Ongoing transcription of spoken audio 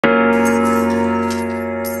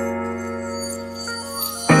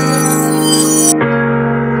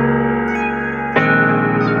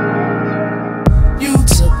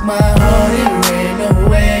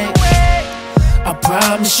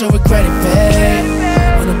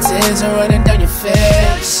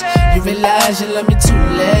realize you love me too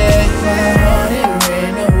late. My heart it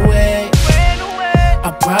ran away.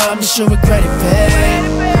 I promise you'll regret it, babe.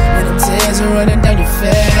 When them tears are running down your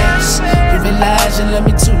face, you realize you love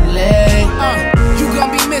me too late. You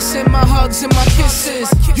gon' be missing my hugs and my kisses.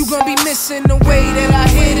 You gon' be missing the way that I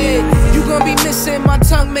hit it. You gon' be missing my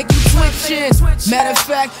tongue make you twitching. Matter of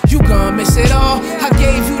fact, you gon' miss it all. I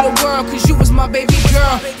gave you the world cause you was my baby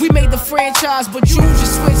girl. We made the franchise but you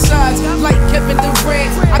just switched sides like Kevin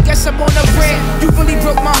Durant. I guess I'm on a rant. You really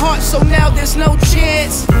broke my heart so now there's no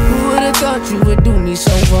chance. Who would've thought you would do me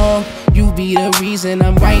so wrong? You be the reason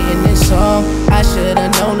I'm writing this song. I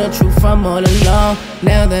should've known the truth from all along.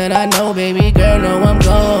 Now that I know, baby girl, know I'm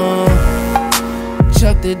gone.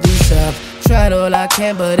 Chuck the deuce up, tried all I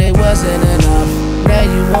can but it wasn't enough. Now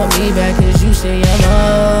you want me back cause you say I'm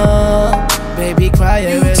on. Baby, cry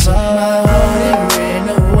your eyes up. My heart and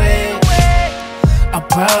ran away. I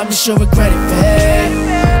promise you'll regret it, babe.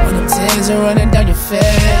 When them tears are running down your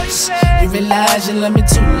face, you realize you love me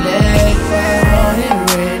too late. My heart and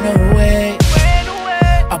ran away.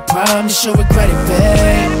 I promise you'll regret it,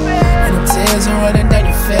 babe. When them tears are running down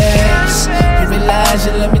your face, you realize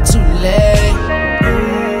you love me too late.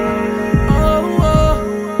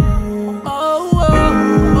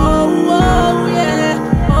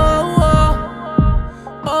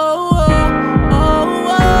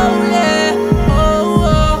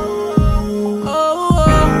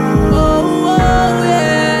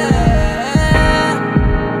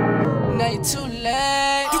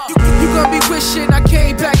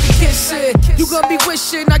 You gon' be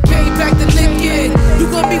wishing I came back to lick it. You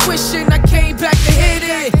gon' be wishing I came back to hit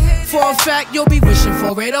it. For a fact, you'll be wishing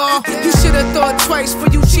for it all. You should've thought twice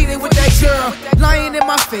when you cheated with that girl. Lying in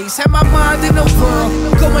my face, had my mind in a whirl.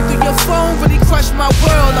 Going through your phone really crushed my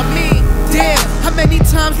world. I mean, damn, how many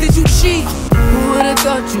times did you cheat? Who would've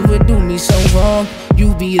thought you would do me so wrong?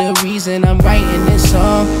 You be the reason I'm writing this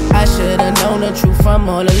song. I should've known the truth from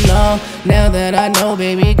all along. Now that I know,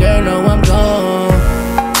 baby girl, know I'm gone.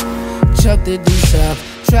 Chuck the deuce up,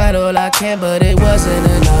 tried all I can but it wasn't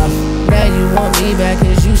enough. Now you want me back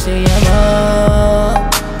cause you say I'm on.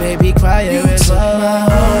 Baby, cry your eyes up. My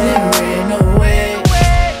heart and ran away.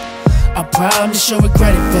 I promise you'll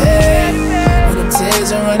regret it, babe. When them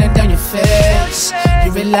tears are running down your face,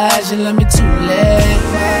 you realize you love me too late.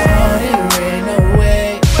 My heart and ran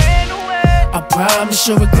away. I promise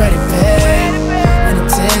you'll regret it, babe. When them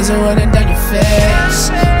tears are running down your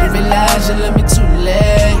face, you realize you love me too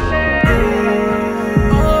late.